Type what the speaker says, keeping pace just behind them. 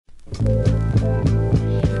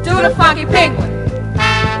Do the funky penguin.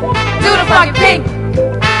 Do the funky penguin.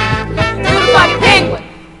 Do the funky penguin.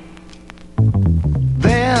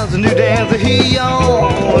 There's a new dance here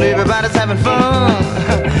on. Everybody's having fun.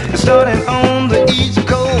 It's starting on the East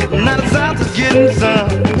Coast. Now the South is getting some.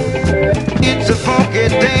 It's a funky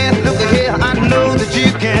dance. Look here, I know that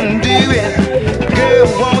you can do it. Girl,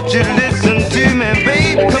 won't you listen to me,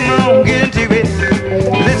 baby? Come on, get into it.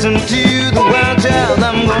 Listen to the wild child.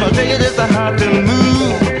 I'm gonna tell you just how to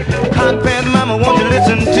move. Hot pants, mama, won't you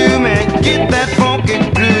listen to me? Get that funky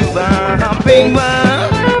groove. Penguin,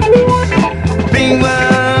 penguin,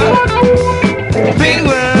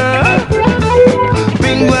 penguin,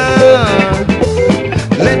 penguin.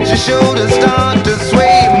 Let your shoulders start to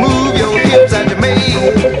sway. Move your hips as you may.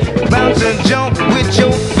 Bounce and jump with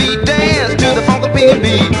your feet. Dance to the funky penguin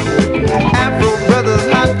beat. Afro brothers,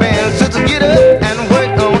 hot pants, sisters, get up and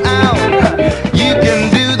work on out. You can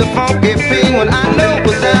do the funky penguin, I know.